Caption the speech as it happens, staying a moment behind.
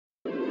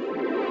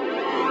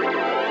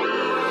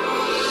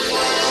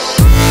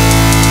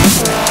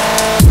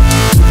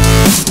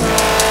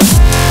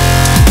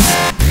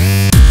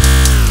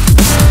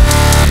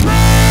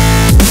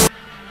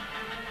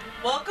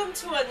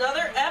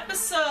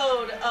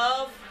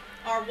of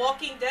our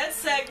Walking Dead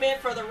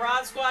segment for the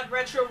RodzSquad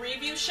Retro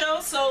Review Show.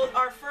 So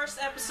our first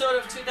episode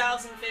of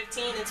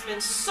 2015. It's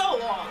been so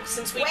long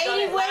since we've done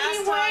it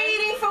last time.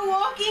 Waiting for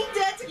Walking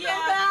Dead to come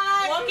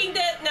back. Walking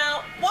Dead.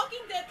 Now, Walking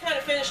Dead kind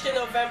of finished in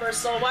November,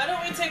 so why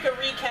don't we take a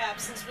recap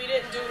since we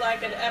didn't do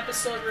like an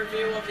episode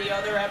review of the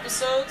other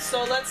episodes.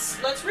 So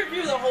let's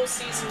review the whole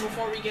season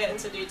before we get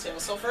into detail.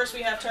 So first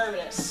we have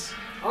Terminus.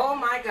 Oh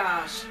my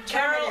gosh,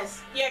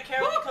 Terminus.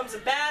 Carol becomes a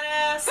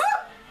badass.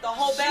 The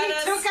whole badass.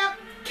 She took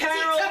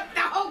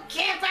the whole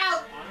camp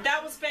out.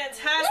 That was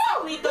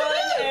fantastically done,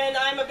 and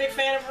I'm a big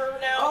fan of her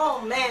now.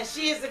 Oh man,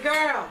 she is the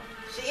girl.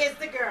 She is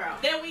the girl.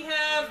 Then we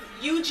have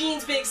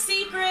Eugene's big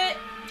secret.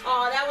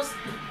 Oh, that was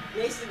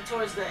basically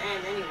towards the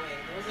end anyway.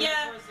 Wasn't it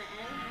towards the end?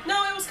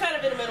 No, it was kind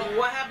of in the middle.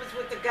 What happens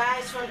with the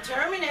guys from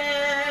Terminus?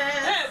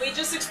 Yeah, we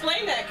just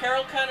explained that.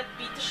 Carol kind of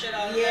beat the shit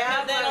out of them.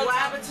 Yeah, but what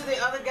happened to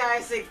the other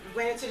guys that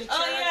went into the church?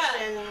 Oh,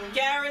 yeah. And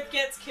Gareth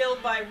gets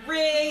killed by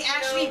Rick. He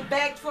actually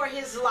begged for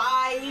his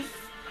life.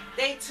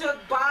 They took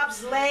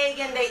Bob's leg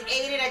and they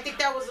ate it. I think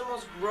that was the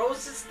most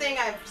grossest thing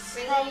I've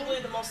seen.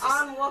 Probably the most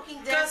on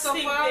Walking Dead so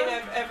far. thing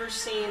I've ever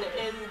seen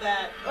in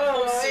that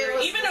whole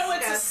series. Even though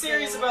it's a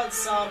series about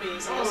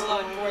zombies, it was a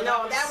lot more.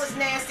 No, that was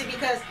nasty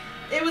because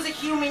it was a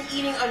human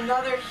eating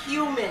another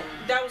human.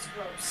 That was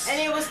gross.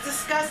 And it was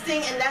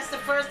disgusting, and that's the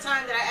first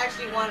time that I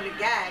actually wanted to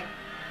gag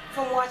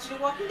from watching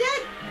The Walking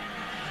Dead.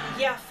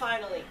 Yeah,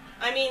 finally.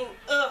 I mean,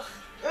 ugh.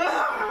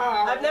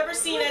 I've never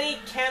seen any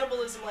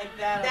cannibalism like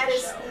that. That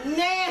is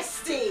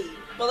nasty.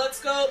 But let's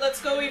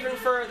go even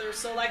further.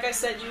 So like I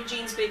said,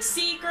 Eugene's big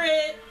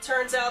secret.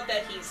 Turns out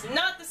that he's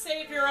not the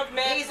savior of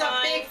mankind. He's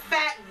a big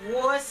fat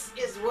wuss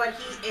is what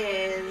he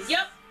is.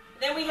 Yep.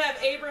 Then we have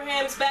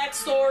Abraham's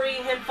backstory,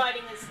 him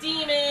fighting his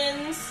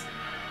demons.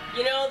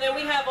 You know, then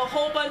we have a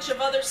whole bunch of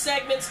other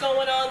segments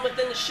going on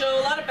within the show.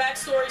 A lot of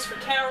backstories for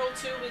Carol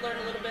too. We learned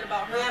a little bit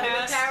about her past. We have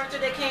a new character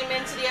that came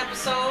into the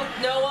episode.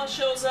 Noah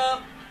shows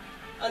up.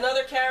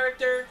 Another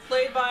character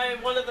played by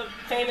one of the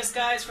famous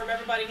guys from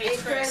Everybody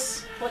Hates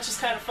Chris, which is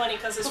kind of funny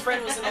because his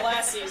friend was in the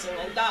last season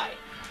and died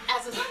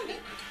as a zombie.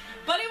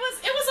 But it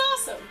was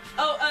awesome.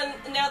 Oh,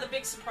 and now the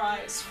big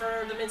surprise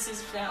for the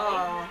mid-season finale.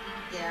 Oh,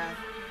 yeah.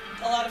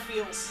 A lot of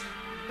feels.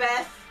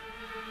 Beth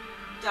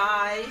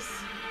dies.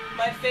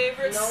 My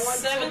favorite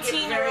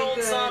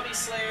 17-year-old zombie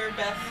slayer,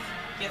 Beth,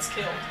 gets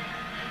killed.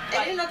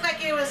 It didn't look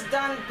like it was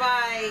done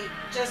by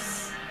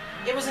just.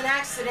 It was an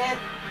accident.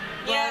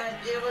 Yeah,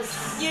 it was.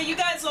 Yeah, you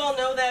guys all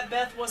know that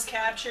Beth was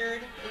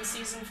captured in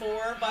season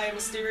 4 by a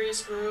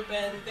mysterious group,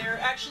 and they're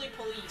actually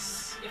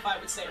police, if I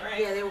would say, right?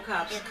 Yeah, they were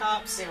cops. They're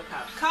cops. They were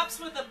cops. Cops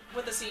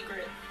with a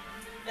secret,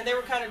 and they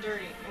were kind of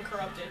dirty and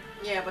corrupted.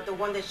 Yeah, but the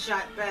one that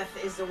shot Beth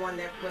is the one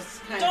that was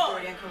kind of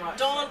dirty and corrupt.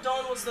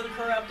 Dawn was the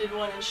corrupted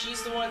one, and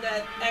she's the one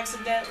that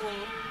accidentally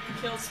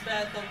kills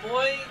Beth. And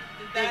boy,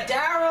 did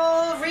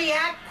Daryl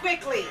react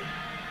quickly.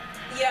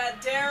 Yeah,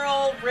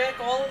 Daryl, Rick,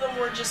 all of them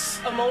were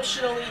just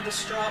emotionally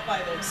distraught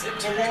by this. It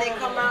was and then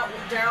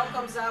Daryl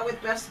comes out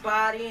with Beth's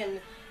body, and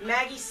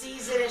Maggie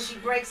sees it, and she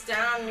breaks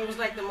down, and it was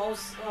like the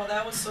most... Oh,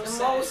 that was so sad.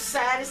 The most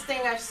saddest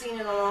thing I've seen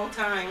in a long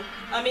time.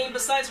 I mean,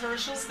 besides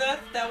Herschel's death,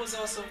 that was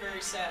also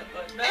very sad,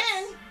 but...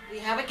 And we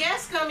have a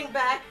guest coming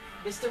back,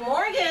 Mr.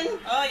 Morgan.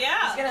 Oh,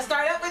 yeah. He's gonna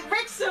start up with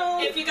Rick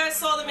soon. If you guys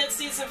saw the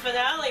mid-season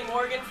finale,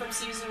 Morgan from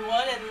season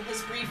 1 and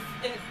his brief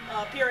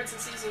appearance in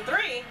season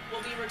 3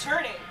 will be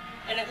returning.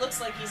 And it looks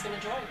like he's going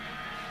to join.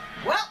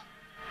 Well,